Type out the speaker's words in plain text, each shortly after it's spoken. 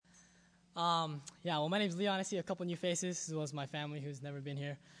Well, my name's Leon. I see a couple new faces, as well as my family who's never been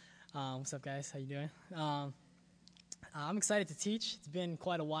here. What's up, guys? How you doing? I'm excited to teach. It's been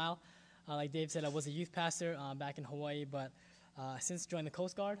quite a while. Like Dave said, I was a youth pastor back in Hawaii, but since joining the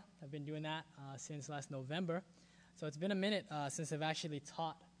Coast Guard, I've been doing that since last November. So it's been a minute since I've actually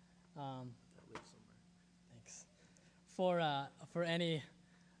taught. Thanks. For any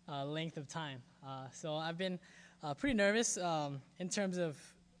length of time. So I've been pretty nervous in terms of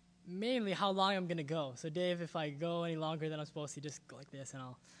mainly how long I'm going to go. So Dave, if I go any longer than I'm supposed to, just go like this and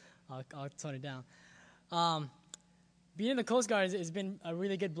I'll tone it down. Being in the Coast Guard has been a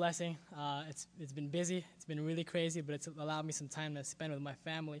really good blessing. It's been busy. It's been really crazy, but it's allowed me some time to spend with my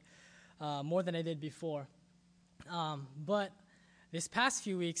family more than I did before. But this past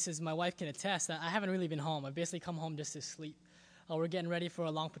few weeks, as my wife can attest, I haven't really been home. I've basically come home just to sleep. We're getting ready for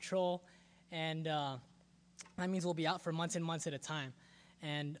a long patrol, and that means we'll be out for months and months at a time.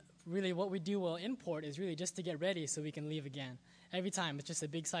 And really what we do while in port is really just to get ready so we can leave again. Every time, it's just a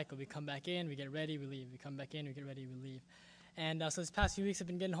big cycle. We come back in, we get ready, we leave. We come back in, we get ready, we leave. And so this past few weeks, I've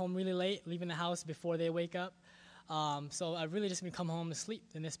been getting home really late, leaving the house before they wake up. So I've really just been coming home to sleep.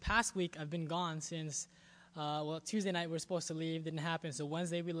 And this past week, I've been gone since, Tuesday night we were supposed to leave. Didn't happen. So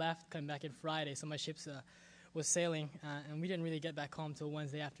Wednesday we left, coming back in Friday. So my ship was sailing, and we didn't really get back home till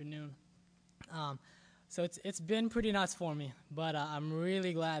Wednesday afternoon. So it's been pretty nuts for me, but I'm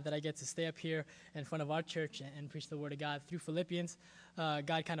really glad that I get to stay up here in front of our church and preach the Word of God through Philippians.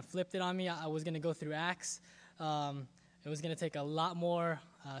 God kind of flipped it on me. I was going to go through Acts. It was going to take a lot more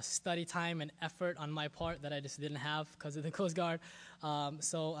study time and effort on my part that I just didn't have because of the Coast Guard.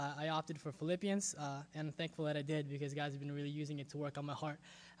 So I opted for Philippians, and I'm thankful that I did because God's been really using it to work on my heart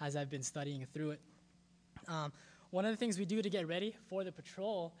as I've been studying through it. One of the things we do to get ready for the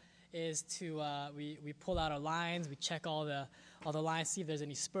patrol is to we pull out our lines, we check all the lines, see if there's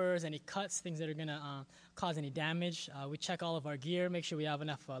any spurs, any cuts, things that are going to cause any damage. We check all of our gear, make sure we have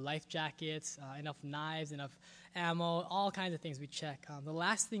enough life jackets, enough knives, enough ammo, all kinds of things we check. The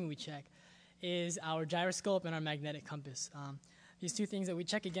last thing we check is our gyroscope and our magnetic compass. These two things that we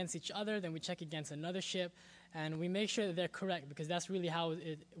check against each other, then we check against another ship, and we make sure that they're correct because that's really how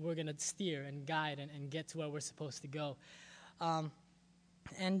we're going to steer and guide and get to where we're supposed to go.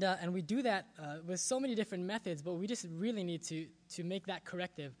 And we do that with so many different methods, but we just really need to make that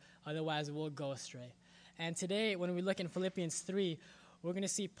corrective, otherwise we'll go astray. And today, when we look in Philippians 3, we're going to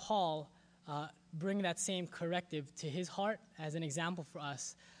see Paul bring that same corrective to his heart as an example for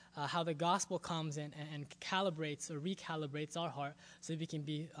us, how the gospel comes and calibrates or recalibrates our heart so we can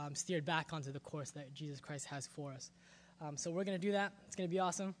be steered back onto the course that Jesus Christ has for us. So we're going to do that. It's going to be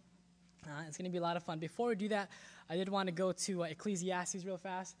awesome. It's going to be a lot of fun. Before we do that, I did want to go to Ecclesiastes real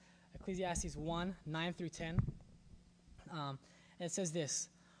fast. Ecclesiastes 1, 9 through 10. And it says this: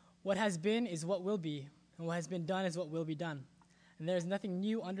 "What has been is what will be, and what has been done is what will be done. And there is nothing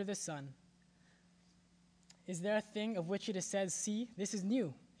new under the sun. Is there a thing of which it is said, 'See, this is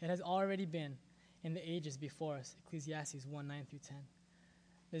new'? It has already been in the ages before us." Ecclesiastes 1, 9 through 10.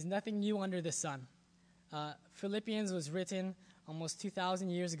 There's nothing new under the sun. Philippians was written almost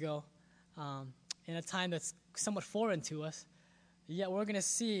 2,000 years ago, in a time that's somewhat foreign to us. Yet we're going to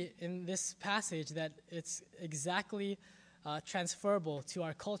see in this passage that it's exactly transferable to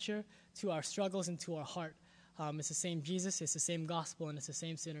our culture, to our struggles, and to our heart. It's the same Jesus, it's the same gospel, and it's the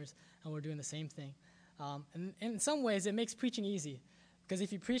same sinners, and we're doing the same thing. And in some ways, it makes preaching easy. Because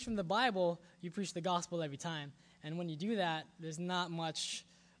if you preach from the Bible, you preach the gospel every time. And when you do that, there's not much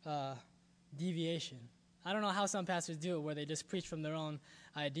deviation. I don't know how some pastors do it, where they just preach from their own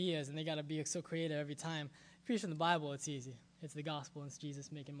ideas, and they got to be so creative every time. If you preach from the Bible, it's easy. It's the gospel, and it's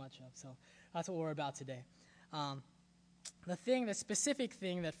Jesus making much of. So that's what we're about today. The specific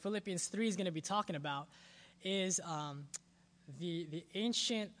thing that Philippians 3 is going to be talking about is the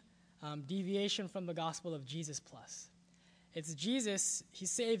ancient deviation from the gospel of Jesus plus. It's Jesus, he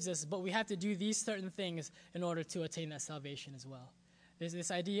saves us, but we have to do these certain things in order to attain that salvation as well.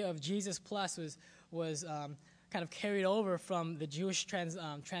 This idea of Jesus plus was kind of carried over from the Jewish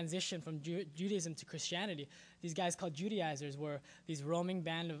transition from Judaism to Christianity. These guys called Judaizers were these roaming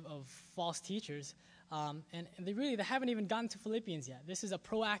band of false teachers, and they haven't even gotten to Philippians yet. This is a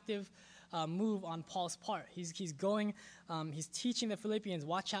proactive move on Paul's part. He's teaching the Philippians,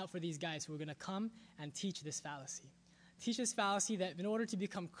 watch out for these guys who are going to come and teach this fallacy. Teach this fallacy that in order to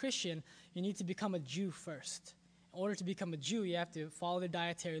become Christian, you need to become a Jew first. In order to become a Jew, you have to follow the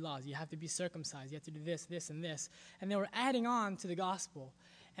dietary laws. You have to be circumcised. You have to do this, this, and this. And they were adding on to the gospel.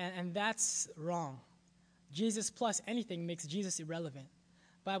 And that's wrong. Jesus plus anything makes Jesus irrelevant.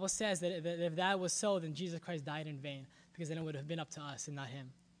 The Bible says that if that was so, then Jesus Christ died in vain, because then it would have been up to us and not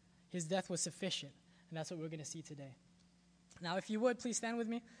him. His death was sufficient, and that's what we're going to see today. Now, if you would, please stand with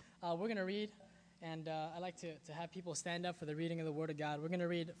me. We're going to read, and I like to have people stand up for the reading of the Word of God. We're going to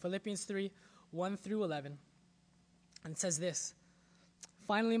read Philippians 3, 1 through 11, and it says this: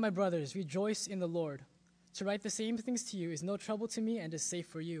 "Finally, my brothers, rejoice in the Lord. To write the same things to you is no trouble to me and is safe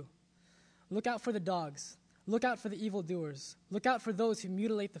for you. Look out for the dogs. Look out for the evildoers. Look out for those who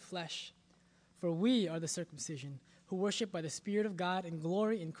mutilate the flesh. For we are the circumcision, who worship by the Spirit of God and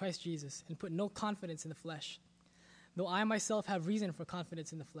glory in Christ Jesus, and put no confidence in the flesh. Though I myself have reason for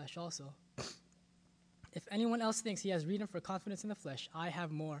confidence in the flesh also. If anyone else thinks he has reason for confidence in the flesh, I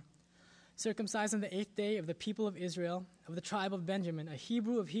have more. Circumcised on the 8th day, of the people of Israel, of the tribe of Benjamin, a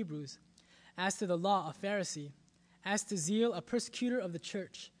Hebrew of Hebrews, as to the law, a Pharisee, as to zeal, a persecutor of the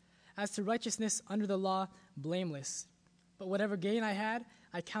church, as to righteousness under the law, blameless. But whatever gain I had,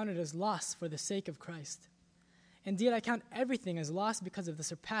 I counted as loss for the sake of Christ. Indeed, I count everything as loss because of the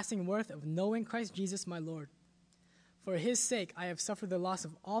surpassing worth of knowing Christ Jesus my Lord. For his sake I have suffered the loss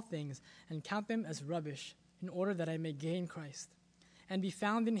of all things, and count them as rubbish, in order that I may gain Christ, and be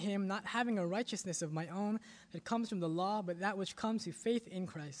found in him, not having a righteousness of my own that comes from the law, but that which comes through faith in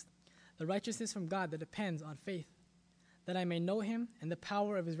Christ, the righteousness from God that depends on faith, that I may know him and the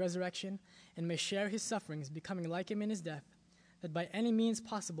power of his resurrection, and may share his sufferings, becoming like him in his death, that by any means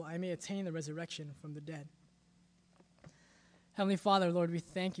possible I may attain the resurrection from the dead." Heavenly Father, Lord, we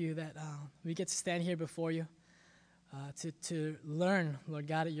thank you that we get to stand here before you to learn, Lord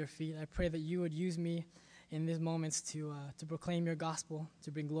God, at your feet. I pray that you would use me in these moments to proclaim your gospel,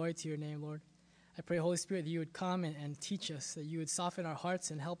 to bring glory to your name, Lord. I pray, Holy Spirit, that you would come and teach us, that you would soften our hearts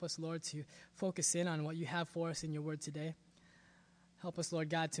and help us, Lord, to focus in on what you have for us in your word today. Help us, Lord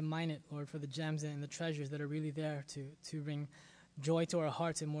God, to mine it, Lord, for the gems and the treasures that are really there to bring joy to our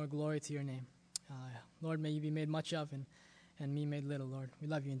hearts and more glory to your name. Lord, may you be made much of and me made little, Lord. We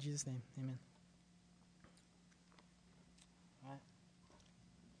love you in Jesus' name. Amen. All right.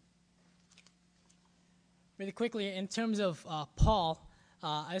 Really quickly, in terms of Paul,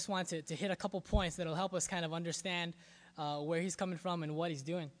 I just wanted to hit a couple points that will help us kind of understand where he's coming from and what he's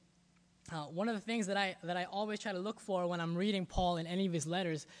doing. One of the things that I always try to look for when I'm reading Paul in any of his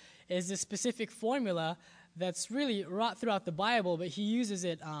letters is this specific formula that's really wrought throughout the Bible, but he uses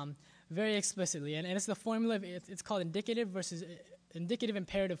it very explicitly. And it's the formula, it's called indicative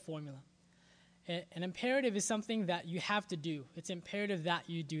imperative formula. An imperative is something that you have to do. It's imperative that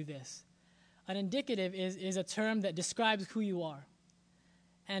you do this. An indicative is a term that describes who you are.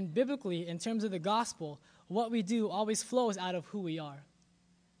 And biblically, in terms of the gospel, what we do always flows out of who we are.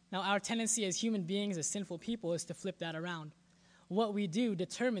 Now, our tendency as human beings, as sinful people, is to flip that around. What we do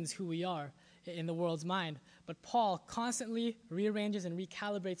determines who we are in the world's mind. But Paul constantly rearranges and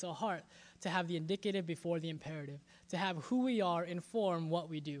recalibrates our heart to have the indicative before the imperative, to have who we are inform what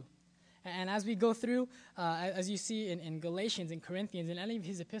we do. And as we go through, as you see in Galatians and Corinthians and any of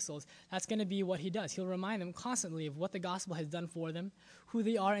his epistles, that's going to be what he does. He'll remind them constantly of what the gospel has done for them, who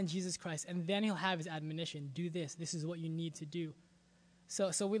they are in Jesus Christ, and then he'll have his admonition: do this. This is what you need to do. So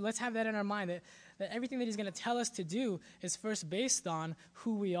let's have that in our mind, that everything that he's going to tell us to do is first based on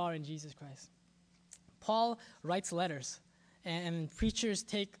who we are in Jesus Christ. Paul writes letters, and preachers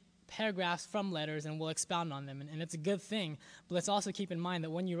take paragraphs from letters and will expound on them, and it's a good thing. But let's also keep in mind that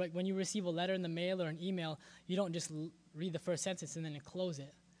when you receive a letter in the mail or an email, you don't just read the first sentence and then close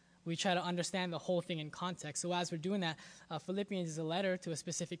it. We try to understand the whole thing in context. So as we're doing that, Philippians is a letter to a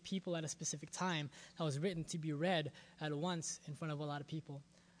specific people at a specific time that was written to be read at once in front of a lot of people.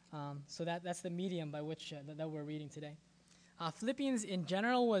 So that's the medium by which that we're reading today. Philippians in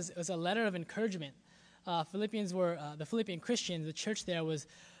general was a letter of encouragement. Philippians were the Philippian Christians. The church there was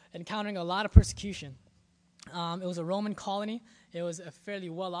encountering a lot of persecution. It was a Roman colony. It was a fairly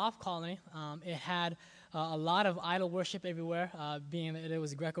well-off colony. It had a lot of idol worship everywhere, being that it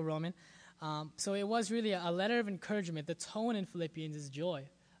was Greco-Roman. So it was really a letter of encouragement. The tone in Philippians is joy.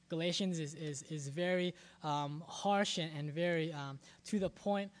 Galatians is very harsh and very to the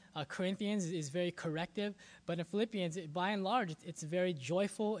point. Corinthians is very corrective. But in Philippians, by and large, it's a very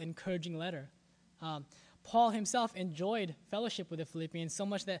joyful, encouraging letter. Paul himself enjoyed fellowship with the Philippians so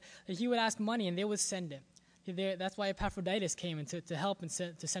much that he would ask money and they would send it. That's why Epaphroditus came in to help and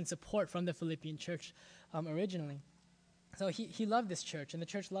to send support from the Philippian church originalally. So he loved this church, and the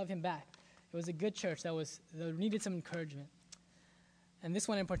church loved him back. It was a good church that needed some encouragement. And this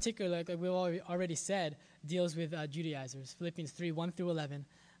one in particular, like we've already said, deals with Judaizers. Philippians 3, 1 through 11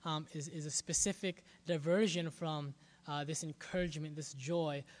 is a specific diversion from this encouragement, this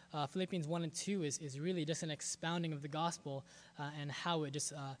joy. Philippians 1 and 2 is really just an expounding of the gospel and how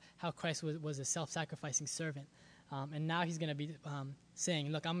Christ was a self-sacrificing servant. And now he's going to be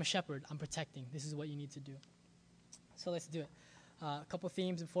saying, look, I'm a shepherd, I'm protecting. This is what you need to do. So let's do it. A couple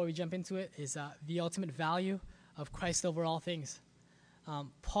themes before we jump into it is the ultimate value of Christ over all things.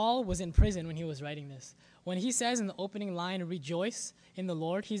 Paul was in prison when he was writing this. When he says in the opening line, rejoice in the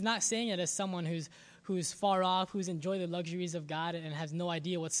Lord, he's not saying it as someone who's far off, who's enjoyed the luxuries of God and has no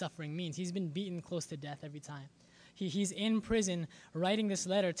idea what suffering means. He's been beaten close to death every time. He's in prison writing this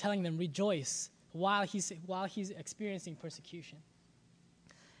letter telling them rejoice while he's experiencing persecution.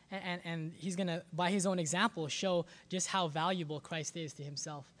 And he's going to, by his own example, show just how valuable Christ is to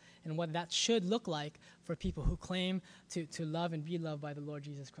himself and what that should look like for people who claim to love and be loved by the Lord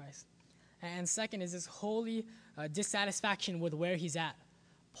Jesus Christ. And second is this holy dissatisfaction with where he's at.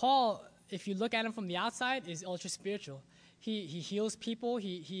 Paul, if you look at him from the outside, is ultra spiritual. He heals people.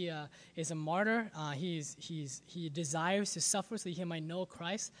 He is a martyr. He desires to suffer so that he might know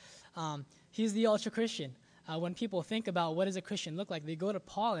Christ. He's the ultra Christian. When people think about what does a Christian look like, they go to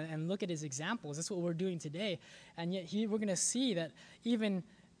Paul and look at his examples. That's what we're doing today. And yet we're going to see that even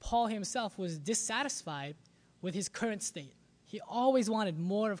Paul himself was dissatisfied with his current state. He always wanted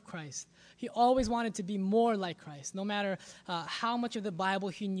more of Christ. He always wanted to be more like Christ. No matter how much of the Bible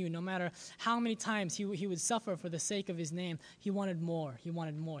he knew, no matter how many times he would suffer for the sake of his name, he wanted more. He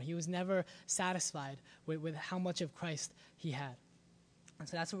wanted more. He was never satisfied with how much of Christ he had. And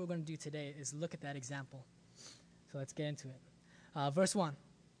so that's what we're going to do today, is look at that example. So let's get into it. Verse 1.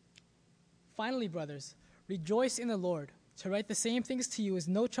 Finally, brothers, rejoice in the Lord. To write the same things to you is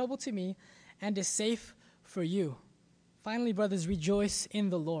no trouble to me and is safe for you. Finally, brothers, rejoice in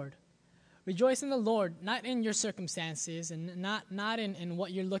the Lord. Rejoice in the Lord, not in your circumstances and not in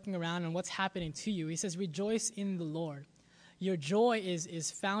what you're looking around and what's happening to you. He says rejoice in the Lord. Your joy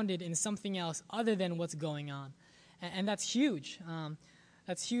is founded in something else other than what's going on. And that's huge.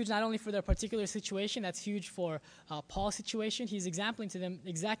 That's huge not only for their particular situation, that's huge for Paul's situation. He's exempling to them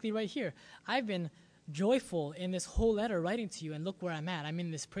exactly right here. I've been joyful in this whole letter writing to you, and look where I'm at. I'm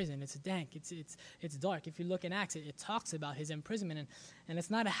in this prison. It's dank. It's dark. If you look in Acts, it talks about his imprisonment, and it's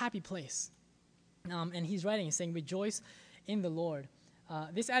not a happy place. And he's writing, he's saying, rejoice in the Lord.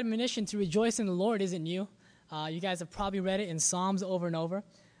 This admonition to rejoice in the Lord isn't new. You guys have probably read it in Psalms over and over.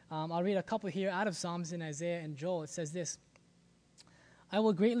 I'll read a couple here out of Psalms in Isaiah and Joel. It says this: I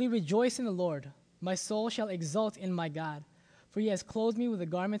will greatly rejoice in the Lord. My soul shall exult in my God, for he has clothed me with the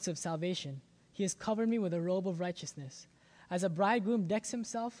garments of salvation. He has covered me with a robe of righteousness. As a bridegroom decks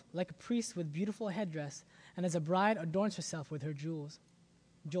himself like a priest with beautiful headdress, and as a bride adorns herself with her jewels.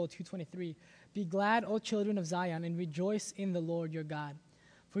 Joel 2:23. Be glad, O children of Zion, and rejoice in the Lord your God,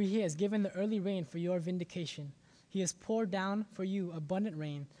 for he has given the early rain for your vindication. He has poured down for you abundant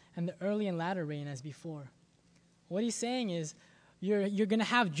rain, and the early and latter rain as before. What he's saying is, you're going to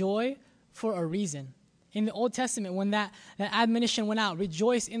have joy for a reason. In the Old Testament, when that admonition went out,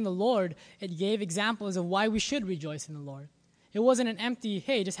 rejoice in the Lord, it gave examples of why we should rejoice in the Lord. It wasn't an empty,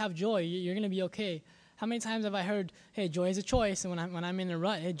 hey, just have joy, you're going to be okay. How many times have I heard, hey, joy is a choice, and when I'm in a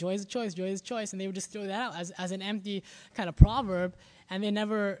rut, hey, joy is a choice, joy is a choice, and they would just throw that out as an empty kind of proverb, and they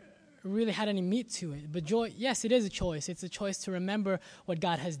never really had any meat to it. But joy, yes, it is a choice. It's a choice to remember what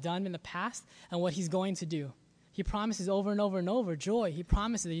God has done in the past and what he's going to do. He promises over and over and over joy. He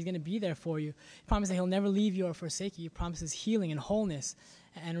promises that he's going to be there for you. He promises that he'll never leave you or forsake you. He promises healing and wholeness.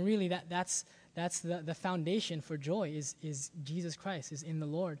 And really that's the foundation for joy is Jesus Christ, is in the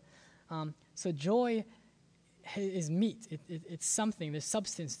Lord. So joy is meat. It's something. There's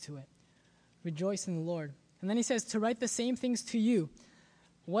substance to it. Rejoice in the Lord. And then he says to write the same things to you.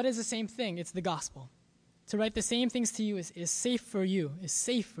 What is the same thing? It's the gospel. To write the same things to you is safe for you. Is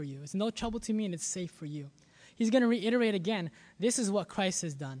safe for you. It's no trouble to me, and it's safe for you. He's going to reiterate again, this is what Christ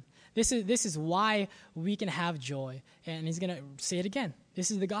has done. This is why we can have joy. And he's going to say it again. This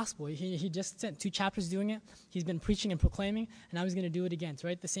is the gospel. He just spent 2 chapters doing it. He's been preaching and proclaiming, and now he's going to do it again. To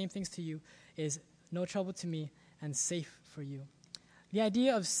write the same things to you is no trouble to me and safe for you. The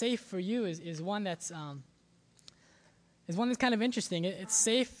idea of safe for you is one that's kind of interesting. It's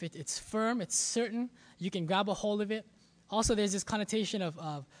safe, it's firm, it's certain. You can grab a hold of it. Also, there's this connotation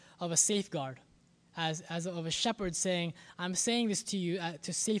of a safeguard. As of a shepherd saying, I'm saying this to you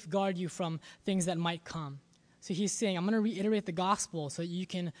to safeguard you from things that might come. So he's saying, I'm going to reiterate the gospel so that you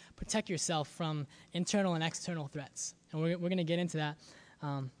can protect yourself from internal and external threats. And we're going to get into that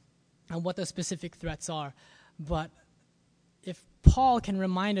and what those specific threats are. But if Paul can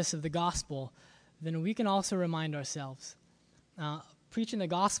remind us of the gospel, then we can also remind ourselves. Preaching the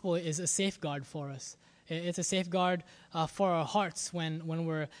gospel is a safeguard for us. It's a safeguard for our hearts when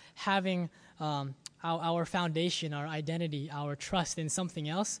we're having our foundation, our identity, our trust in something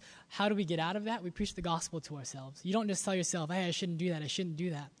else. How do we get out of that? We preach the gospel to ourselves. You don't just tell yourself, hey, I shouldn't do that, I shouldn't do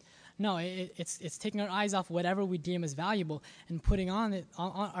that. No, it's taking our eyes off whatever we deem as valuable and putting our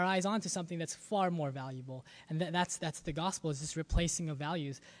eyes onto something that's far more valuable. And that's the gospel, is this replacing of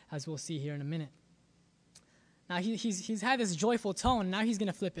values, as we'll see here in a minute. Now, he's had this joyful tone. Now he's going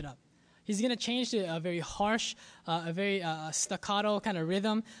to flip it up. He's going to change to a very harsh, a very staccato kind of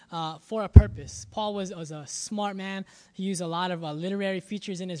rhythm for a purpose. Paul was a smart man. He used a lot of literary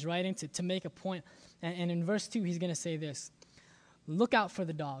features in his writing to make a point. And in verse 2, he's going to say this: look out for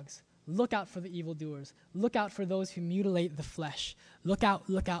the dogs. Look out for the evildoers. Look out for those who mutilate the flesh. Look out,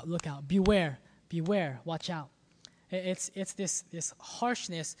 look out, look out. Beware, beware, watch out. It's this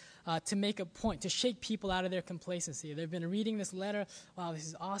harshness to make a point, to shake people out of their complacency. They've been reading this letter. Wow, this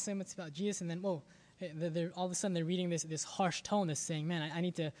is awesome. It's about Jesus. And then, whoa, all of a sudden they're reading this harsh tone that's saying, man, I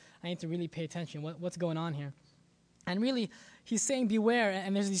need to really pay attention. What's going on here? And really, he's saying beware.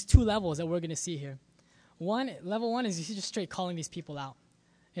 And there's these two levels that we're going to see here. Level one is he's just straight calling these people out.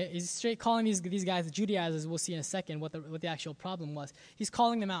 He's straight calling these guys, the Judaizers. We'll see in a second what the actual problem was. He's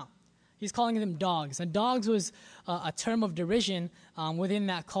calling them out. He's calling them dogs. And dogs was a term of derision within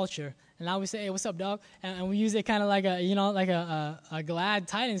that culture. And now we say, hey, what's up, dog? And we use it kind of like a glad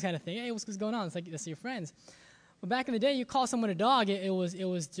tidings kind of thing. Hey, what's going on? It's like, that's your friends. But back in the day, you call someone a dog, it was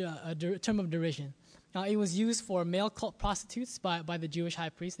a term of derision. It was used for male cult prostitutes by the Jewish high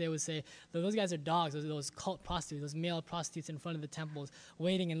priest. They would say, those guys are dogs. Those cult prostitutes, those male prostitutes in front of the temples,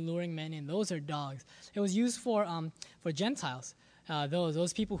 waiting and luring men in. Those are dogs. It was used for Gentiles.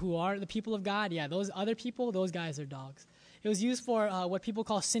 Those people who are the people of God, those other people, those guys are dogs. It was used for what people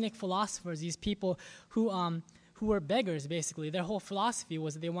call cynic philosophers, these people who were beggars, basically. Their whole philosophy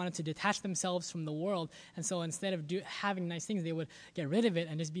was that they wanted to detach themselves from the world, and so instead of having nice things, they would get rid of it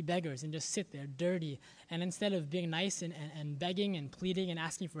and just be beggars and just sit there dirty. And instead of being nice and begging and pleading and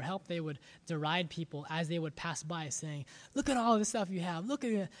asking for help, they would deride people as they would pass by, saying, look at all the stuff you have, look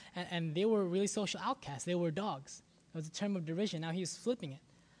at it. And they were really social outcasts. They were dogs. It was a term of derision. Now he's flipping it,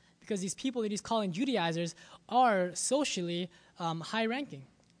 because these people that he's calling Judaizers are socially high-ranking.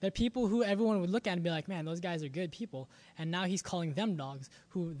 They're people who everyone would look at and be like, man, those guys are good people. And now he's calling them dogs,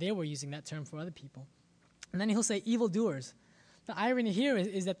 who they were using that term for other people. And then he'll say evildoers. The irony here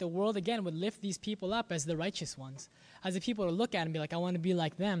is that the world, again, would lift these people up as the righteous ones, as the people to look at and be like, I want to be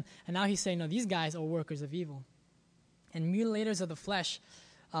like them. And now he's saying, no, these guys are workers of evil. And mutilators of the flesh,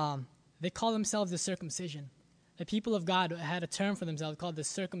 they call themselves the circumcision. The people of God had a term for themselves called the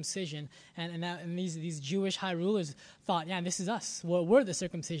circumcision, and these Jewish high rulers thought, yeah, this is us. We're the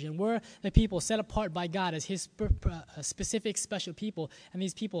circumcision. We're the people set apart by God as his specific special people, and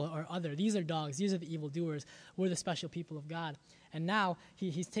these people are other. These are dogs. These are the evildoers. We're the special people of God. And now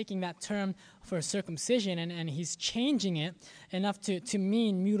he's taking that term for circumcision, and he's changing it enough to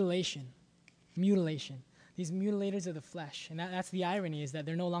mean mutilation. Mutilation. These mutilators of the flesh. And that's the irony, is that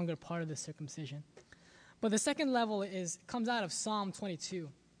they're no longer part of the circumcision. But the second level comes out of Psalm 22.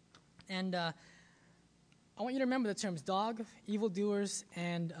 And I want you to remember the terms dog, evildoers,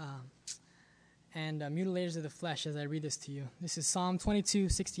 and mutilators of the flesh as I read this to you. This is Psalm 22,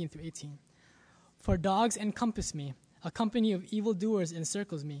 16 through 18. For dogs encompass me, a company of evildoers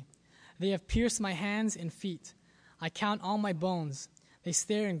encircles me. They have pierced my hands and feet. I count all my bones. They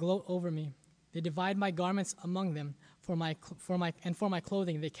stare and gloat over me. They divide my garments among them. For my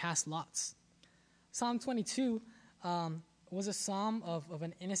clothing they cast lots. Psalm 22 was a psalm of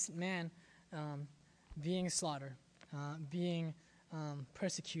an innocent man being slaughtered, being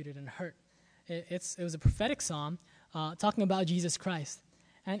persecuted and hurt. It was a prophetic psalm talking about Jesus Christ.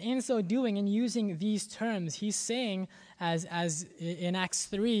 And in so doing, in using these terms, he's saying, as in Acts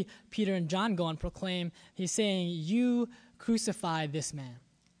 3, Peter and John go and proclaim, he's saying, you crucified this man.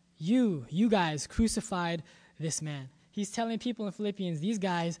 You guys crucified this man. He's telling people in Philippians, these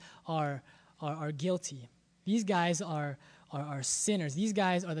guys are guilty. These guys are sinners. These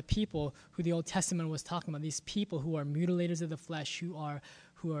guys are the people who the Old Testament was talking about. These people who are mutilators of the flesh, who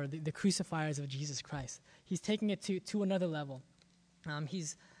are the crucifiers of Jesus Christ. He's taking it to another level.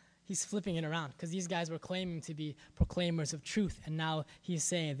 He's flipping it around, because these guys were claiming to be proclaimers of truth, and now he's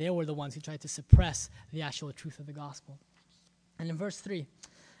saying they were the ones who tried to suppress the actual truth of the gospel. And in verse 3,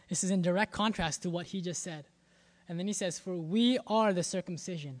 this is in direct contrast to what he just said. And then he says, for we are the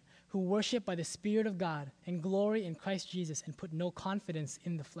circumcision, who worship by the Spirit of God and glory in Christ Jesus and put no confidence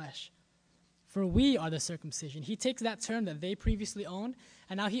in the flesh. For we are the circumcision. He takes that term that they previously owned,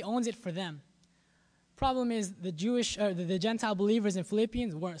 and now he owns it for them. Problem is, the Gentile believers in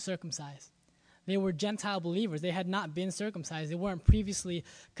Philippians weren't circumcised. They were Gentile believers. They had not been circumcised. They weren't previously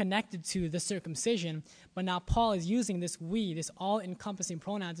connected to the circumcision. But now Paul is using this we, this all-encompassing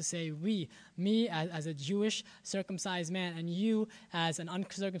pronoun to say we, me as a Jewish circumcised man, and you as an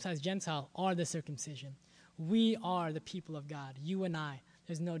uncircumcised Gentile are the circumcision. We are the people of God, you and I.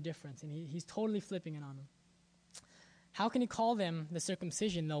 There's no difference. And he's totally flipping it on them. How can he call them the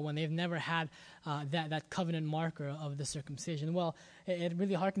circumcision, though, when they've never had that covenant marker of the circumcision? Well, it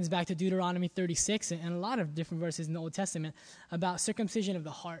really harkens back to Deuteronomy 36 and a lot of different verses in the Old Testament about circumcision of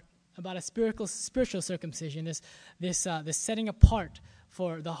the heart, about a spiritual circumcision, this setting apart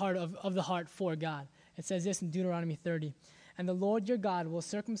for the heart of the heart for God. It says this in Deuteronomy 30, "And the Lord your God will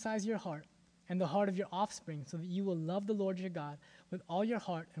circumcise your heart and the heart of your offspring, so that you will love the Lord your God with all your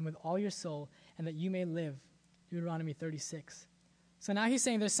heart and with all your soul, and that you may live." Deuteronomy 36. So now he's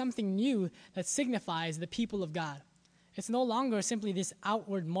saying there's something new that signifies the people of God. It's no longer simply this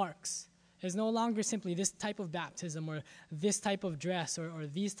outward marks. It's no longer simply this type of baptism or this type of dress or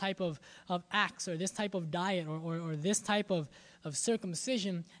these type of acts or this type of diet or this type of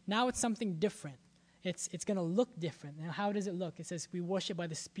circumcision. Now it's something different. It's going to look different. Now how does it look? It says we worship by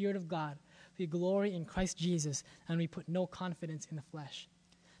the Spirit of God. We glory in Christ Jesus, and we put no confidence in the flesh.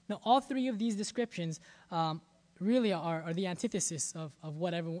 Now all three of these descriptions really are the antithesis of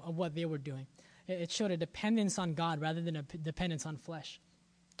what they were doing. It showed a dependence on God rather than a dependence on flesh.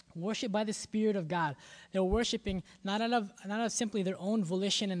 Worship by the Spirit of God. They're worshiping not out of simply their own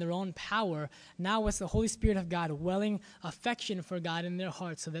volition and their own power. Now it's the Holy Spirit of God welling affection for God in their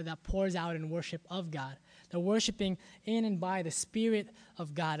hearts, so that pours out in worship of God. They're worshiping in and by the Spirit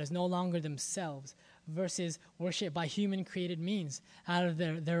of God as no longer themselves, versus worship by human-created means, out of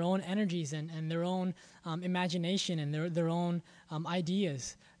their own energies and their own imagination and their own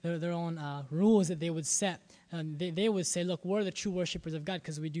ideas, their own rules that they would set. They would say, look, we're the true worshipers of God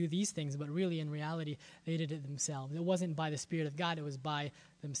because we do these things, but really in reality, they did it themselves. It wasn't by the Spirit of God, it was by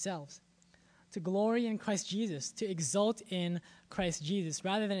themselves. To glory in Christ Jesus, to exult in Christ Jesus,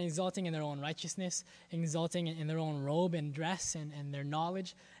 rather than exalting in their own righteousness, exalting in their own robe and dress and their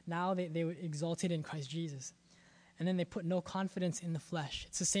knowledge. Now they exalted in Christ Jesus. And then they put no confidence in the flesh.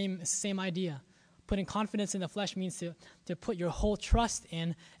 It's the same idea. Putting confidence in the flesh means to put your whole trust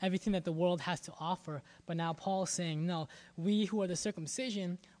in everything that the world has to offer. But now Paul's saying, no, we who are the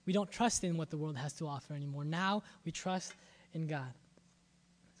circumcision, we don't trust in what the world has to offer anymore. Now we trust in God.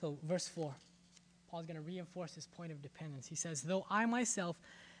 So verse 4. Paul's going to reinforce this point of dependence. He says, though I myself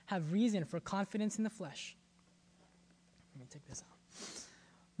have reason for confidence in the flesh. Let me take this out.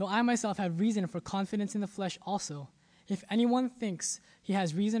 Though I myself have reason for confidence in the flesh also. If anyone thinks he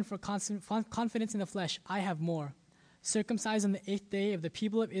has reason for confidence in the flesh, I have more. Circumcised on the 8th day of the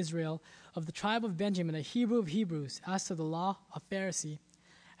people of Israel, of the tribe of Benjamin, a Hebrew of Hebrews, as to the law, a Pharisee,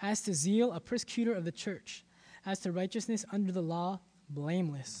 as to zeal, a persecutor of the church, as to righteousness under the law,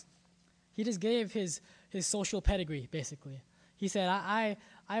 blameless. He just gave his social pedigree, basically. He said, I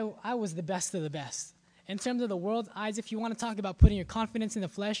was the best of the best. In terms of the world's eyes, if you want to talk about putting your confidence in the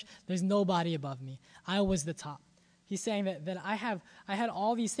flesh, there's nobody above me. I was the top. He's saying that I had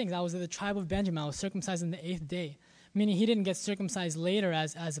all these things. I was of the tribe of Benjamin. I was circumcised on the 8th day, meaning he didn't get circumcised later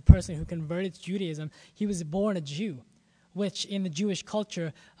as a person who converted to Judaism. He was born a Jew, which in the Jewish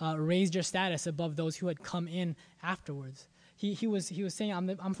culture raised your status above those who had come in afterwards. He was saying,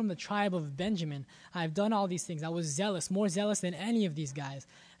 I'm from the tribe of Benjamin. I've done all these things. I was zealous, more zealous than any of these guys.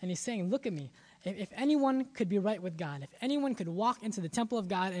 And he's saying, look at me. If anyone could be right with God, if anyone could walk into the temple of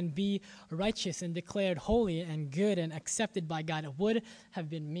God and be righteous and declared holy and good and accepted by God, it would have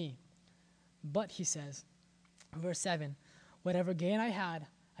been me. But he says, verse 7, whatever gain I had,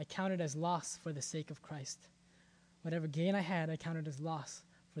 I counted as loss for the sake of Christ. Whatever gain I had, I counted as loss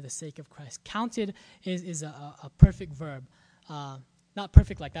for the sake of Christ. Counted is a perfect verb. Not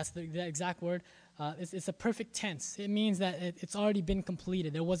perfect like that's the exact word. It's a perfect tense. It means that it's already been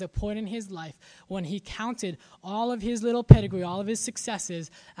completed. There was a point in his life when he counted all of his little pedigree, all of his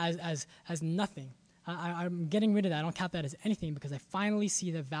successes as nothing. I'm getting rid of that. I don't count that as anything because I finally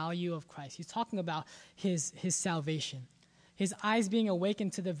see the value of Christ. He's talking about his salvation. His eyes being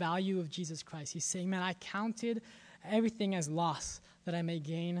awakened to the value of Jesus Christ. He's saying, man, I counted everything as loss that I may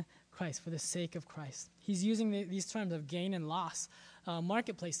gain Christ for the sake of Christ. He's using these terms of gain and loss,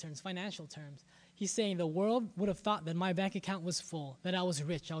 marketplace terms, financial terms. He's saying the world would have thought that my bank account was full, that I was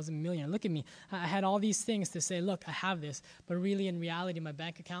rich, I was a millionaire. Look at me. I had all these things to say, look, I have this. But really, in reality, my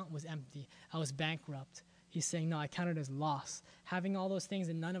bank account was empty. I was bankrupt. He's saying, no, I count it as loss. Having all those things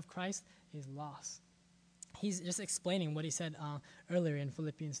and none of Christ is loss. He's just explaining what he said earlier in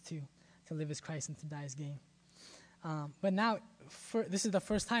Philippians 2, to live as Christ and to die as gain. But now, this is the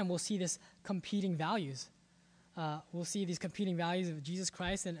first time we'll see this competing values. We'll see these competing values of Jesus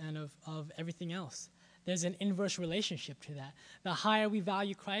Christ and of everything else. There's an inverse relationship to that. The higher we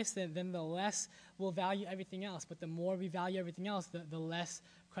value Christ, then the less we'll value everything else. But the more we value everything else, the less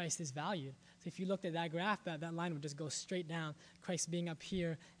Christ is valued. So if you looked at that graph, that line would just go straight down, Christ being up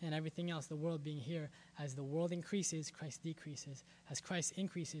here and everything else, the world being here. As the world increases, Christ decreases. As Christ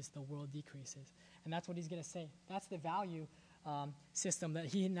increases, the world decreases. And that's what he's going to say. That's the value system that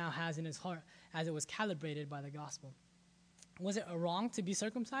he now has in his heart as it was calibrated by the gospel. Was it wrong to be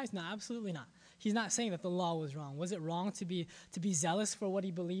circumcised? No, absolutely not. He's not saying that the law was wrong. Was it wrong to be zealous for what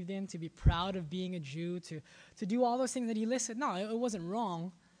he believed in, to be proud of being a Jew, to do all those things that he listed? No, it wasn't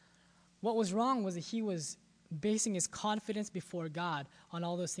wrong. What was wrong was that he was basing his confidence before God on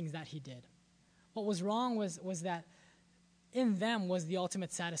all those things that he did. What was wrong was that in them was the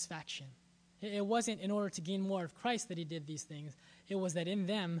ultimate satisfaction. It wasn't in order to gain more of Christ that he did these things. It was that in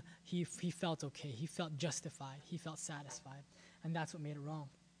them he felt okay. He felt justified. He felt satisfied. And that's what made it wrong.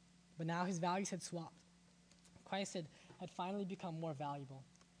 But now his values had swapped. Christ had finally become more valuable.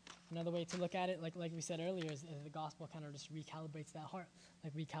 Another way to look at it, like we said earlier, is the gospel kind of just recalibrates that heart,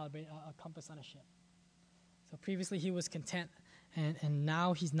 like recalibrate a compass on a ship. So previously he was content, and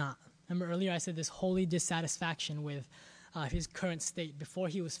now he's not. Remember earlier I said this holy dissatisfaction with his current state. Before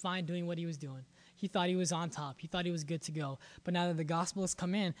he was fine doing what he was doing. He thought he was on top. He thought he was good to go. But now that the gospel has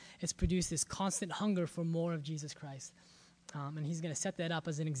come in, it's produced this constant hunger for more of Jesus Christ. And he's going to set that up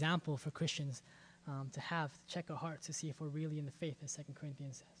as an example for Christians to check our hearts to see if we're really in the faith, as 2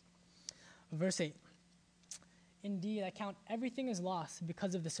 Corinthians says. Verse 8, indeed, I count everything as lost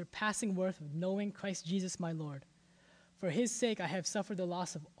because of the surpassing worth of knowing Christ Jesus my Lord. For his sake I have suffered the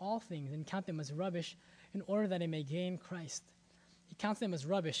loss of all things and count them as rubbish in order that I may gain Christ. He counts them as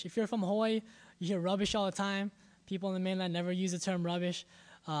rubbish. If you're from Hawaii, you hear rubbish all the time. People in the mainland never use the term rubbish.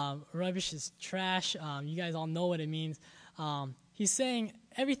 Rubbish is trash. You guys all know what it means. He's saying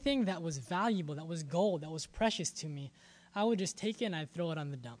everything that was valuable, that was gold, that was precious to me, I would just take it and I'd throw it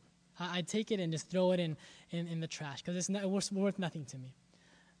on the dump. I'd take it and just throw it in the trash because it's worth nothing to me.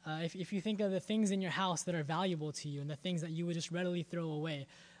 If you think of the things in your house that are valuable to you and the things that you would just readily throw away,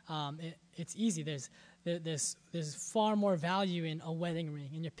 it's easy. There's far more value in a wedding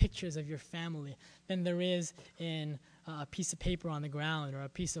ring, in your pictures of your family, than there is in a piece of paper on the ground or a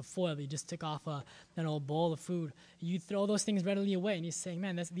piece of foil that you just took off an old bowl of food. You throw those things readily away, and he's saying,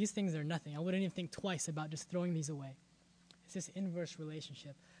 man, these things are nothing. I wouldn't even think twice about just throwing these away. It's this inverse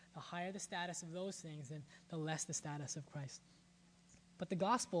relationship. The higher the status of those things, then the less the status of Christ. But the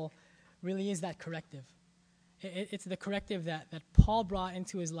gospel really is that corrective. It's the corrective that Paul brought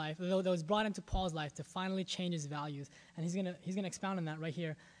into his life, that was brought into Paul's life to finally change his values. And he's gonna expound on that right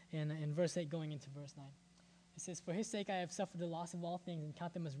here in verse 8 going into verse 9. It says, for his sake I have suffered the loss of all things and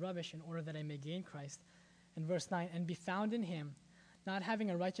count them as rubbish in order that I may gain Christ. In verse 9, and be found in him, not having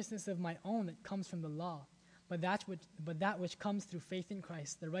a righteousness of my own that comes from the law, but that which comes through faith in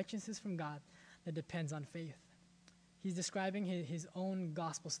Christ, the righteousness from God that depends on faith. He's describing his own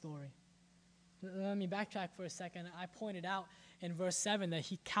gospel story. Let me backtrack for a second. I pointed out in verse 7 that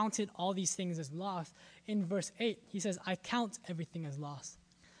he counted all these things as lost. In verse 8, he says, I count everything as lost.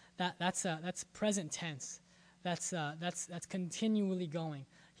 That's present tense. That's continually going.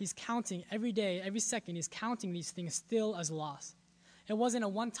 He's counting every day, every second, he's counting these things still as lost. It wasn't a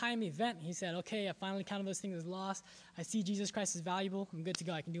one-time event. He said, okay, I finally counted those things as lost. I see Jesus Christ is valuable. I'm good to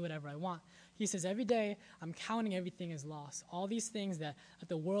go. I can do whatever I want. He says, every day, I'm counting everything as lost. All these things that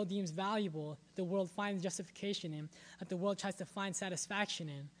the world deems valuable, that the world finds justification in, that the world tries to find satisfaction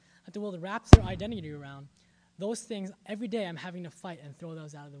in, that the world wraps their identity around, those things, every day I'm having to fight and throw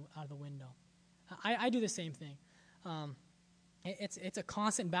those out of the window. I do the same thing. It's a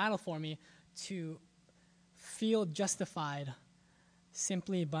constant battle for me to feel justified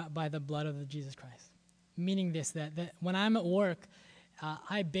simply by the blood of Jesus Christ. Meaning this, that when I'm at work,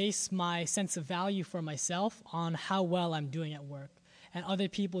 I base my sense of value for myself on how well I'm doing at work and other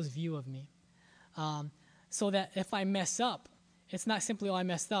people's view of me. So that if I mess up, it's not simply, I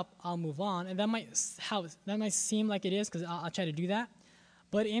messed up, I'll move on. And that might seem like it is because I'll try to do that.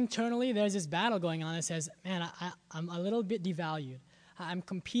 But internally, there's this battle going on that says, man, I'm a little bit devalued. I'm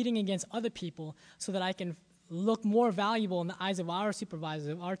competing against other people so that I can look more valuable in the eyes of our supervisors,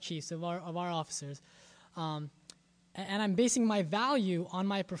 of our chiefs, of our officers. And I'm basing my value on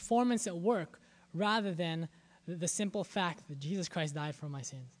my performance at work rather than the simple fact that Jesus Christ died for my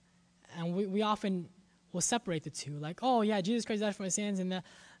sins. And we often will separate the two. Like, oh, yeah, Jesus Christ died for my sins, and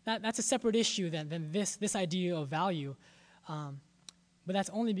that's a separate issue than this idea of value. But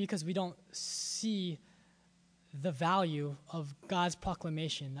that's only because we don't see the value of God's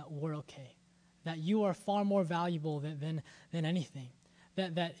proclamation that we're okay, that you are far more valuable than anything,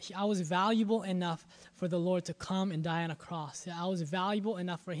 that I was valuable enough for the Lord to come and die on a cross, that I was valuable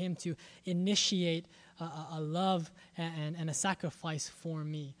enough for him to initiate a love and a sacrifice for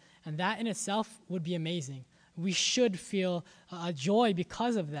me. And that in itself would be amazing. We should feel a joy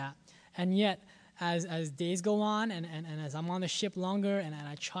because of that. And yet, as days go on and as I'm on the ship longer and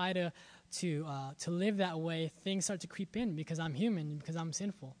I try to live that way, things start to creep in because I'm human, because I'm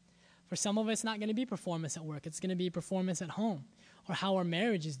sinful. For some of us, it's not going to be performance at work. It's going to be performance at home, or how our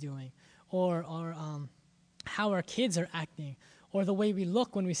marriage is doing, or how our kids are acting, or the way we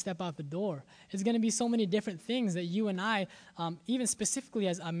look when we step out the door. It's going to be so many different things that you and I, even specifically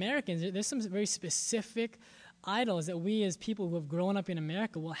as Americans, there's some very specific idols that we as people who have grown up in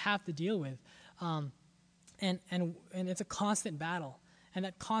America will have to deal with. And it's a constant battle. And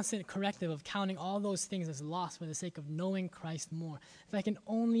that constant corrective of counting all those things as lost for the sake of knowing Christ more. If I can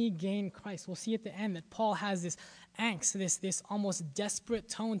only gain Christ, we'll see at the end that Paul has this angst, this almost desperate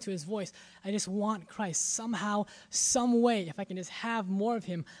tone to his voice. I just want Christ somehow, some way. If I can just have more of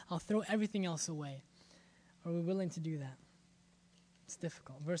him, I'll throw everything else away. Are we willing to do that? It's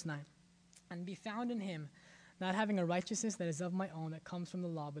difficult. Verse 9. And be found in him, not having a righteousness that is of my own that comes from the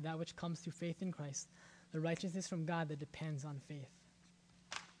law, but that which comes through faith in Christ, the righteousness from God that depends on faith.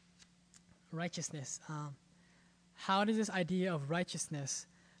 Righteousness. How does this idea of righteousness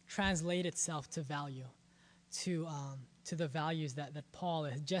translate itself to value, to the values that Paul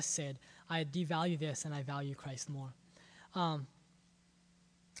has just said? I devalue this and I value Christ more.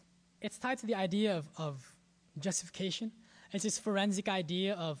 It's tied to the idea of justification. It's this forensic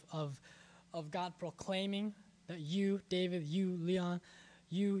idea of God proclaiming that you, David, you, Leon,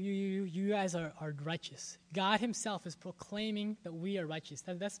 you guys are righteous. God himself is proclaiming that we are righteous.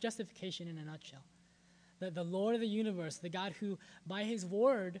 That's justification in a nutshell. The Lord of the universe, the God who, by his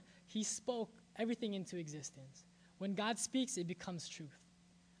word, he spoke everything into existence. When God speaks, it becomes truth.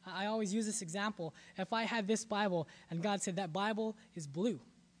 I always use this example. If I had this Bible and God said that Bible is blue,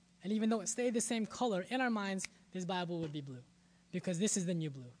 and even though it stayed the same color, in our minds, this Bible would be blue because this is the new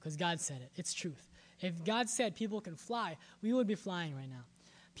blue, because God said it. It's truth. If God said people can fly, we would be flying right now.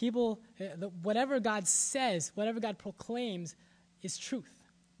 People, whatever God says, whatever God proclaims is truth.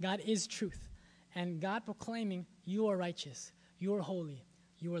 God is truth. And God proclaiming, you are righteous, you are holy,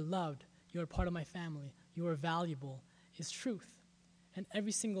 you are loved, you are part of my family, you are valuable, is truth. And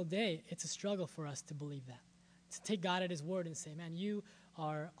every single day, it's a struggle for us to believe that. To take God at his word and say, man, you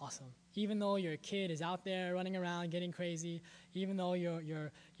are awesome. Even though your kid is out there running around getting crazy, even though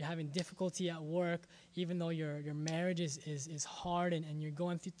you're having difficulty at work, even though your marriage is hard and you're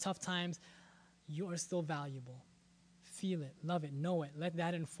going through tough times, you are still valuable. Feel it, love it, know it. Let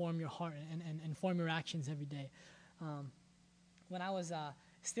that inform your heart and inform your actions every day. When I was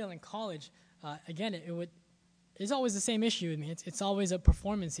still in college, again, it's always the same issue with me. It's always a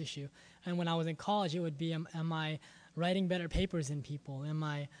performance issue. And when I was in college, it would be, am I writing better papers than people? Am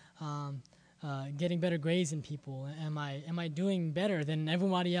I getting better grades than people? Am I doing better than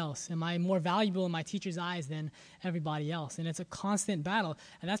everybody else? Am I more valuable in my teacher's eyes than everybody else? And it's a constant battle.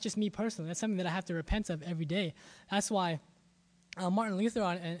 And that's just me personally. That's something that I have to repent of every day. That's why Martin Luther,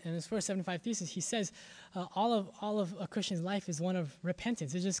 in his first 75 Theses, he says all of a Christian's life is one of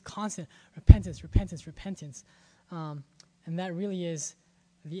repentance. It's just constant repentance, repentance, repentance. And that really is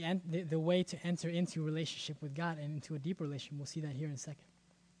the way to enter into a relationship with God and into a deeper relationship. We'll see that here in a second.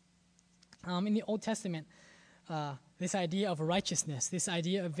 In the Old Testament, this idea of righteousness, this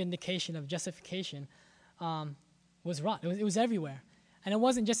idea of vindication, of justification, was wrought. It was everywhere. And it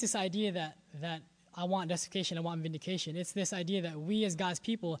wasn't just this idea that I want justification, I want vindication. It's this idea that we as God's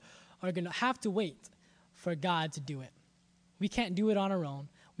people are going to have to wait for God to do it. We can't do it on our own.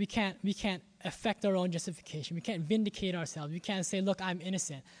 We can't affect our own justification. We can't vindicate ourselves. We can't say, look, I'm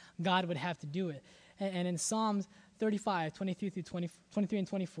innocent. God would have to do it. And in Psalms 35, 23 and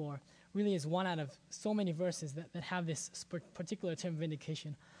 24, really is one out of so many verses that have this particular term,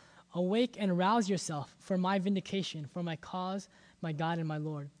 vindication. Awake and rouse yourself for my vindication, for my cause, my God and my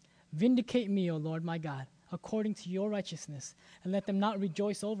Lord. Vindicate me, O Lord, my God, according to your righteousness, and let them not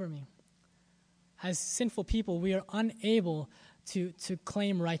rejoice over me. As sinful people, we are unable to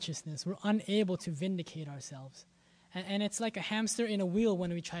claim righteousness. We're unable to vindicate ourselves. And it's like a hamster in a wheel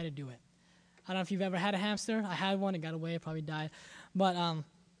when we try to do it. I don't know if you've ever had a hamster. I had one. It got away. It probably died. But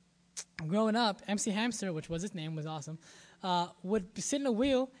growing up, MC Hamster, which was his name, was awesome, would sit in a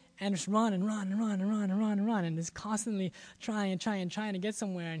wheel and just run and run and run and run and run and run and just constantly trying to get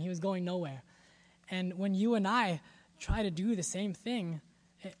somewhere, and he was going nowhere. And when you and I try to do the same thing,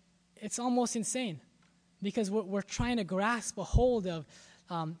 it's almost insane because we're trying to grasp a hold of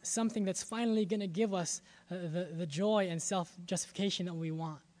something that's finally going to give us the joy and self-justification that we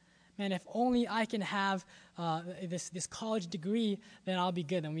want. Man, if only I can have this college degree, then I'll be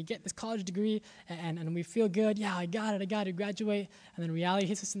good. And we get this college degree, and we feel good. Yeah, I got to graduate. And then reality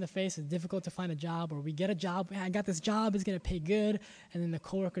hits us in the face. It's difficult to find a job. Or we get a job. Man, I got this job. It's going to pay good. And then the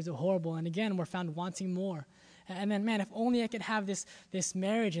coworkers are horrible. And again, we're found wanting more. And then, man, if only I could have this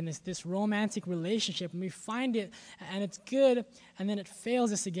marriage and this romantic relationship, and we find it, and it's good, and then it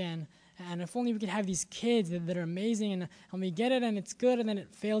fails us again. And if only we could have these kids that are amazing, and we get it, and it's good, and then it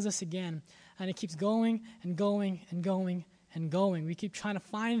fails us again. And it keeps going and going and going and going. We keep trying to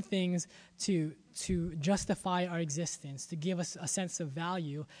find things to justify our existence, to give us a sense of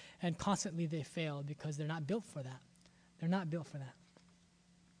value, and constantly they fail because they're not built for that. They're not built for that.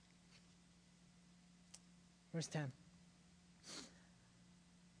 Verse 10.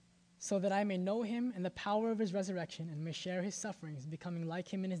 So that I may know him and the power of his resurrection, and may share his sufferings, becoming like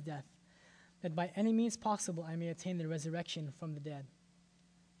him in his death, that by any means possible I may attain the resurrection from the dead.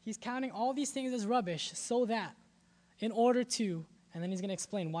 He's counting all these things as rubbish so that, in order to, and then he's going to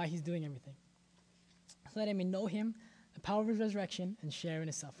explain why he's doing everything. So that I may know him, the power of his resurrection, and share in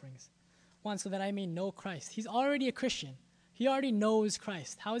his sufferings. One, so that I may know Christ. He's already a Christian. He already knows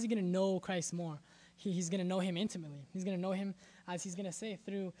Christ. How is he going to know Christ more? He's going to know him intimately. He's going to know him, as he's going to say,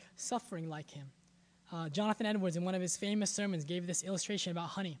 through suffering like him. Jonathan Edwards, in one of his famous sermons, gave this illustration about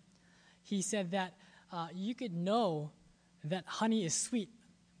honey. He said that you could know that honey is sweet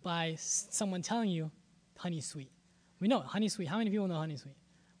by someone telling you honey is sweet. We know it, honey is sweet. How many people know honey is sweet?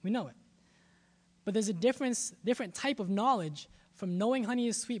 We know it. But there's a different type of knowledge from knowing honey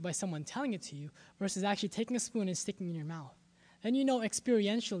is sweet by someone telling it to you versus actually taking a spoon and sticking it in your mouth. Then you know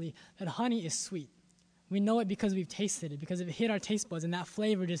experientially that honey is sweet. We know it because we've tasted it, because it hit our taste buds, and that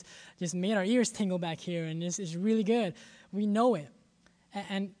flavor just made our ears tingle back here, and it's really good. We know it.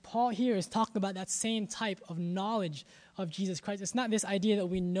 And Paul here is talking about that same type of knowledge of Jesus Christ. It's not this idea that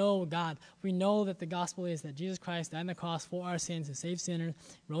we know God. We know that the gospel is that Jesus Christ died on the cross for our sins to save sinners,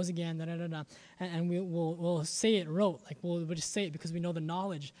 rose again, and we'll say it rote, like we'll just say it because we know the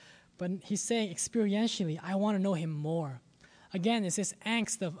knowledge. But he's saying experientially, I want to know him more. Again, it's this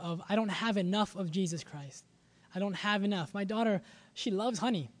angst of I don't have enough of Jesus Christ. I don't have enough. My daughter, she loves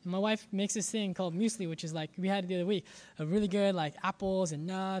honey. And my wife makes this thing called muesli, which is like we had it the other week, a really good like apples and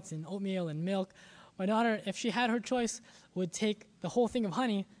nuts and oatmeal and milk. My daughter, if she had her choice, would take the whole thing of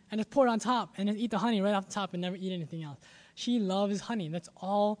honey and just pour it on top and then eat the honey right off the top and never eat anything else. She loves honey. That's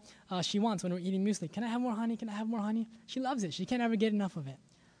all she wants when we're eating muesli. Can I have more honey? Can I have more honey? She loves it. She can't ever get enough of it.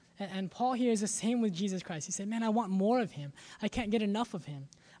 And Paul here is the same with Jesus Christ. He said, man, I want more of him. I can't get enough of him.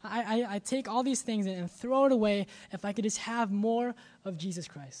 I take all these things and throw it away if I could just have more of Jesus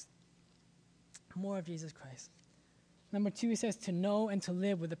Christ. More of Jesus Christ. Number 2, he says, to know and to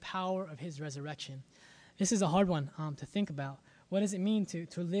live with the power of his resurrection. This is a hard one to think about. What does it mean to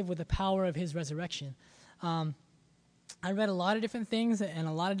live with the power of his resurrection? I read a lot of different things and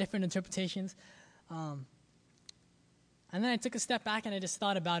a lot of different interpretations. And then I took a step back and I just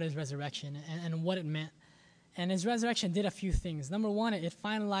thought about his resurrection and what it meant. And his resurrection did a few things. Number 1, it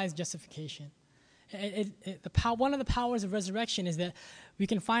finalized justification. One of the powers of resurrection is that we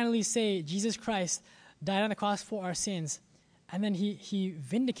can finally say Jesus Christ died on the cross for our sins, and then he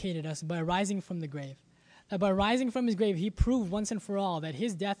vindicated us by rising from the grave. That by rising from his grave, he proved once and for all that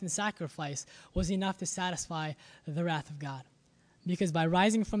his death and sacrifice was enough to satisfy the wrath of God. Because by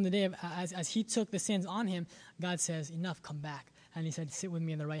rising from the dead, as he took the sins on him, God says, enough, come back. And he said, sit with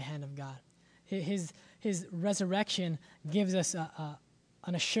me in the right hand of God. His resurrection gives us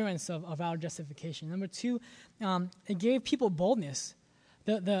an assurance of our justification. Number 2, it gave people boldness.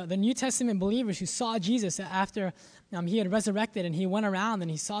 The New Testament believers who saw Jesus after he had resurrected and he went around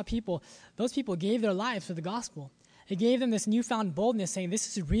and he saw people, those people gave their lives for the gospel. It gave them this newfound boldness saying,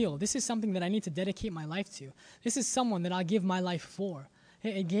 this is real. This is something that I need to dedicate my life to. This is someone that I'll give my life for.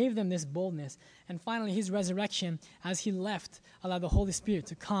 It gave them this boldness. And finally, his resurrection, as he left, allowed the Holy Spirit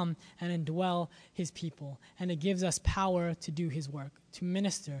to come and indwell his people. And it gives us power to do his work, to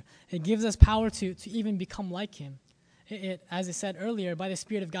minister. It gives us power to even become like him. As I said earlier, by the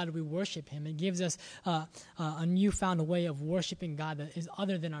Spirit of God, we worship him. It gives us a newfound way of worshiping God that is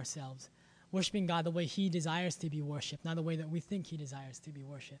other than ourselves. Worshiping God the way he desires to be worshipped, not the way that we think he desires to be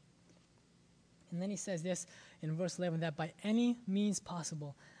worshipped. And then he says this in verse 11, that by any means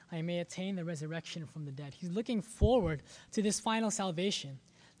possible, I may attain the resurrection from the dead. He's looking forward to this final salvation,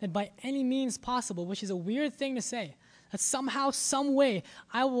 that by any means possible, which is a weird thing to say, that somehow, some way,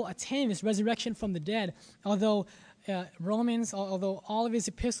 I will attain this resurrection from the dead, although Romans, although all of his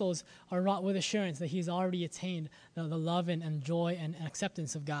epistles are wrought with assurance that he's already attained the love and joy and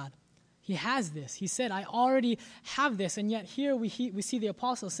acceptance of God. He has this. He said, I already have this. And yet here we see the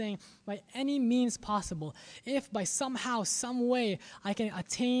apostle saying, by any means possible, if by somehow, some way, I can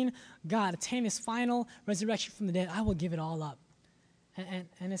attain God, attain his final resurrection from the dead, I will give it all up.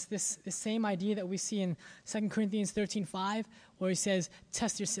 And it's this same idea that we see in 2 Corinthians 13:5, where he says,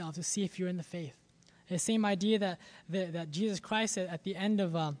 test yourselves to see if you're in the faith. The same idea that Jesus Christ at the end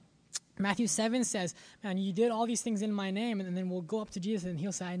of Matthew 7 says, man, you did all these things in my name, and then we'll go up to Jesus and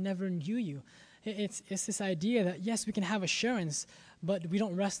he'll say, I never knew you. It's this idea that, yes, we can have assurance, but we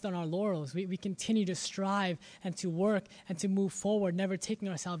don't rest on our laurels. We continue to strive and to work and to move forward, never taking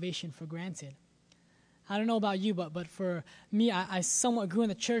our salvation for granted. I don't know about you, but for me, I somewhat grew in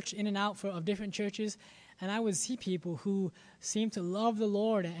the church, in and out of different churches, and I would see people who seemed to love the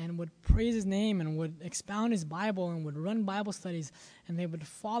Lord and would praise his name and would expound his Bible and would run Bible studies, and they would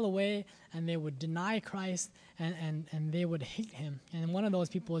fall away and they would deny Christ and they would hate him. And one of those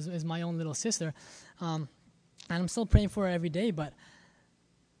people is my own little sister. And I'm still praying for her every day, but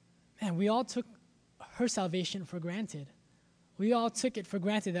man, we all took her salvation for granted. We all took it for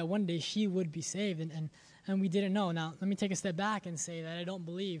granted that one day she would be saved, and we didn't know. Now, let me take a step back and say that I don't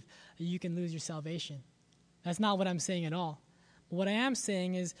believe that you can lose your salvation. That's not what I'm saying at all. But what I am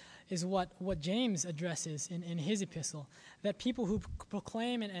saying is what James addresses in his epistle, that people who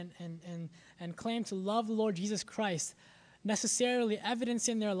proclaim and claim to love the Lord Jesus Christ necessarily evidence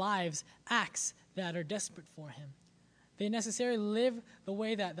in their lives acts that are desperate for him. They necessarily live the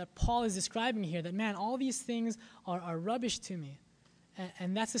way that Paul is describing here, that, man, all these things are rubbish to me.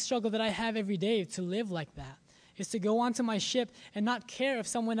 And that's the struggle that I have every day, to live like that, is to go onto my ship and not care if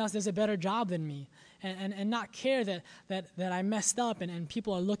someone else does a better job than me, and not care that I messed up and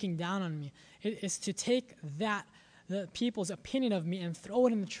people are looking down on me. It's to take the people's opinion of me and throw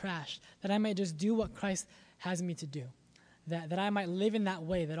it in the trash, that I might just do what Christ has me to do, that I might live in that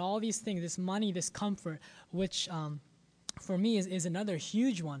way, that all these things, this money, this comfort, which for me is another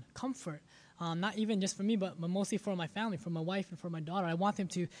huge one, comfort. Not even just for me, but mostly for my family, for my wife and for my daughter. I want them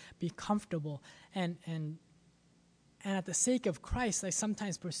to be comfortable. And at the sake of Christ, I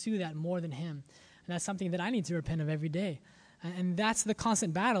sometimes pursue that more than him. And that's something that I need to repent of every day. And that's the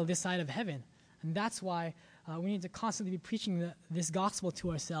constant battle this side of heaven. And that's why we need to constantly be preaching this gospel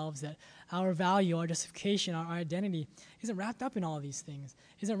to ourselves, that our value, our justification, our identity isn't wrapped up in all of these things,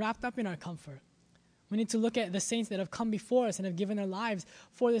 isn't wrapped up in our comfort. We need to look at the saints that have come before us and have given their lives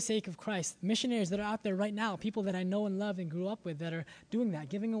for the sake of Christ. Missionaries that are out there right now, people that I know and love and grew up with that are doing that,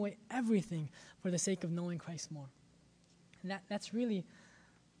 giving away everything for the sake of knowing Christ more. And that's really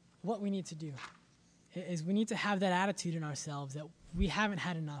what we need to do, is we need to have that attitude in ourselves that we haven't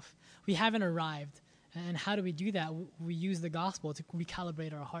had enough. We haven't arrived. And how do we do that? We use the gospel to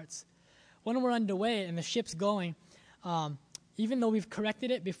recalibrate our hearts. When we're underway and the ship's going, even though we've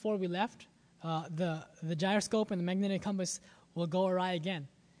corrected it before we left, the gyroscope and the magnetic compass will go awry again.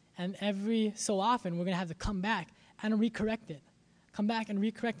 And every so often, we're going to have to come back and recorrect it. Come back and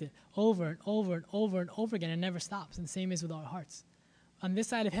recorrect it over and over and over and over again. It never stops. And the same is with our hearts. On this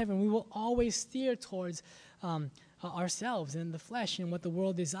side of heaven, we will always steer towards ourselves and the flesh and what the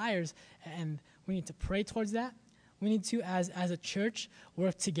world desires. And we need to pray towards that. We need to, as a church,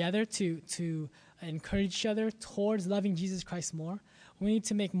 work together to encourage each other towards loving Jesus Christ more. We need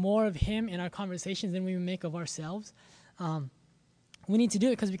to make more of him in our conversations than we make of ourselves. We need to do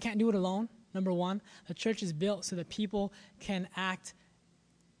it because we can't do it alone, number one. The church is built so that people can act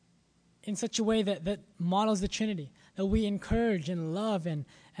in such a way that models the Trinity, that we encourage and love and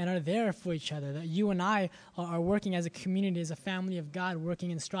are there for each other, that you and I are working as a community, as a family of God,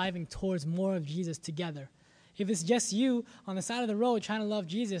 working and striving towards more of Jesus together. If it's just you on the side of the road trying to love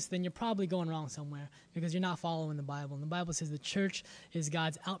Jesus, then you're probably going wrong somewhere because you're not following the Bible. And the Bible says the church is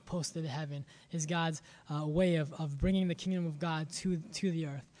God's outpost to the heaven, is God's way of bringing the kingdom of God to the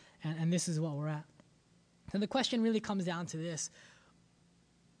earth. And this is what we're at. And the question really comes down to this.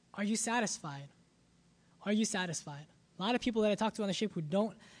 Are you satisfied? Are you satisfied? A lot of people that I talk to on the ship who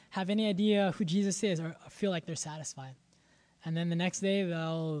don't have any idea who Jesus is or feel like they're satisfied. And then the next day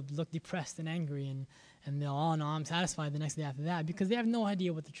they'll look depressed and angry and they'll, oh no, I'm satisfied the next day after that, because they have no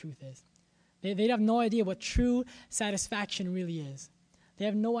idea what the truth is. They have no idea what true satisfaction really is. They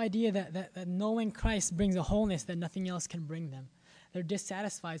have no idea that knowing Christ brings a wholeness that nothing else can bring them. They're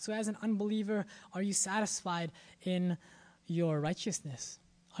dissatisfied. So as an unbeliever, are you satisfied in your righteousness?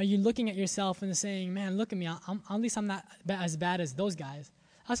 Are you looking at yourself and saying, man, look at me. At least I'm not as bad as those guys.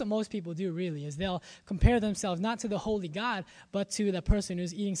 That's what most people do, really, is they'll compare themselves not to the holy God, but to the person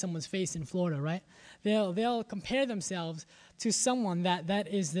who's eating someone's face in Florida, right? They'll compare themselves to someone that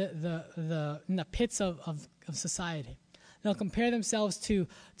is in the pits of society. They'll compare themselves to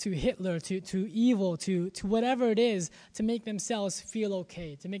Hitler, to evil, to whatever it is, to make themselves feel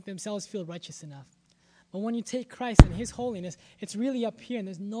okay, to make themselves feel righteous enough. But when you take Christ and his holiness, it's really up here, and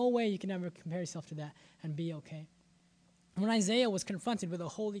there's no way you can ever compare yourself to that and be okay. When Isaiah was confronted with a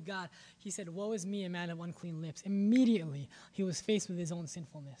holy God, he said, "Woe is me, a man of unclean lips." Immediately, he was faced with his own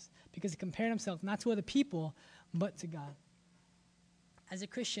sinfulness because he compared himself not to other people, but to God. As a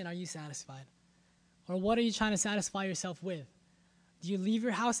Christian, are you satisfied? Or what are you trying to satisfy yourself with? Do you leave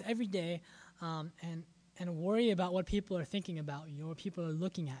your house every day and worry about what people are thinking about you or what people are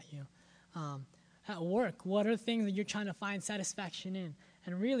looking at you? At work, what are things that you're trying to find satisfaction in?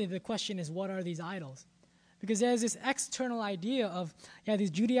 And really, the question is, what are these idols? Because there's this external idea of, these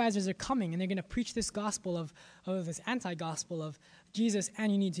Judaizers are coming and they're going to preach this gospel of this anti-gospel of Jesus,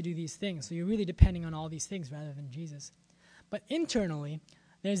 and you need to do these things. So you're really depending on all these things rather than Jesus. But internally,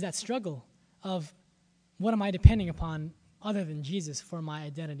 there's that struggle of, what am I depending upon other than Jesus for my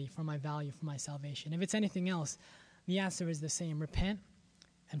identity, for my value, for my salvation? If it's anything else, the answer is the same. Repent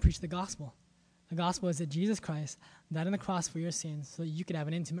and preach the gospel. The gospel is that Jesus Christ died on the cross for your sins so that you could have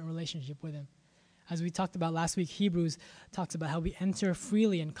an intimate relationship with him. As we talked about last week, Hebrews talks about how we enter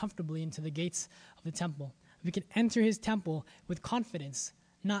freely and comfortably into the gates of the temple. We can enter his temple with confidence,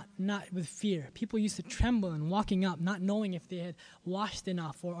 not with fear. People used to tremble in walking up, not knowing if they had washed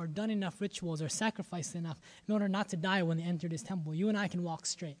enough or done enough rituals or sacrificed enough in order not to die when they entered his temple. You and I can walk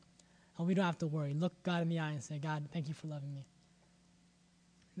straight, and we don't have to worry. Look God in the eye and say, "God, thank you for loving me."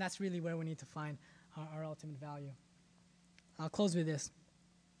 And that's really where we need to find our ultimate value. I'll close with this.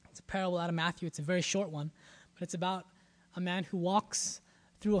 It's a parable out of Matthew. It's a very short one, but it's about a man who walks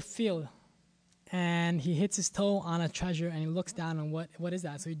through a field, and he hits his toe on a treasure, and he looks down on what is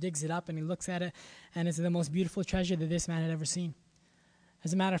that? So he digs it up, and he looks at it, and it's the most beautiful treasure that this man had ever seen.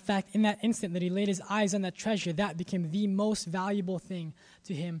 As a matter of fact, in that instant that he laid his eyes on that treasure, that became the most valuable thing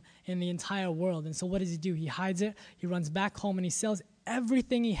to him in the entire world. And so what does he do? He hides it, he runs back home, and he sells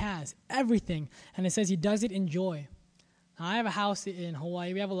everything he has, everything. And it says he does it in joy. Now, I have a house in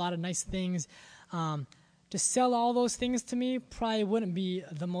Hawaii. We have a lot of nice things. To sell all those things to me probably wouldn't be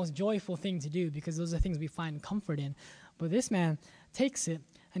the most joyful thing to do because those are things we find comfort in. But this man takes it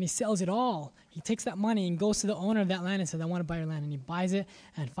and he sells it all. He takes that money and goes to the owner of that land and says, "I want to buy your land." And he buys it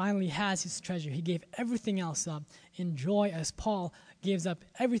and finally has his treasure. He gave everything else up in joy, as Paul gives up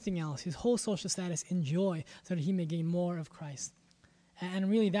everything else, his whole social status, in joy so that he may gain more of Christ. And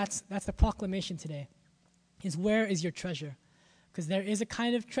really that's the proclamation today, is where is your treasure? Because there is a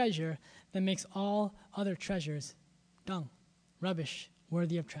kind of treasure that makes all other treasures dung, rubbish,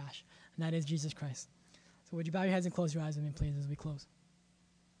 worthy of trash. And that is Jesus Christ. So would you bow your heads and close your eyes with me, please, as we close?